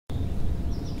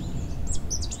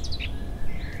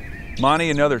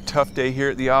Monty, another tough day here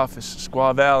at the office.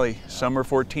 Squaw Valley, summer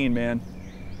 14, man.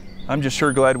 I'm just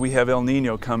sure glad we have El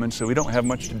Nino coming so we don't have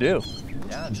much to do.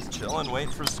 Yeah, just chilling,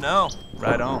 waiting for snow.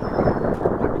 Right on.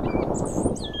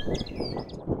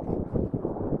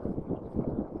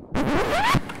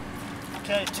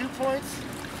 Okay, 2 points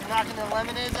for knocking the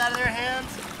lemonades out of their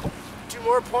hands. 2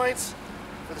 more points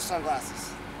for the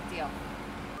sunglasses. Deal.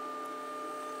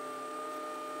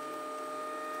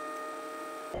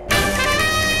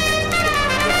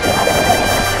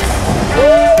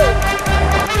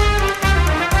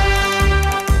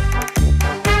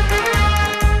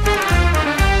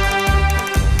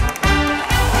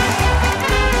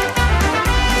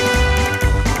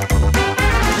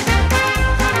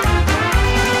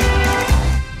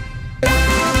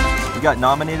 We got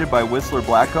nominated by Whistler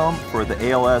Blackcomb for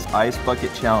the ALS Ice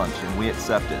Bucket Challenge, and we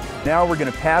accepted. Now we're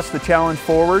going to pass the challenge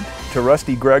forward to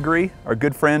Rusty Gregory, our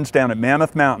good friends down at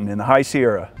Mammoth Mountain in the High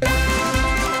Sierra.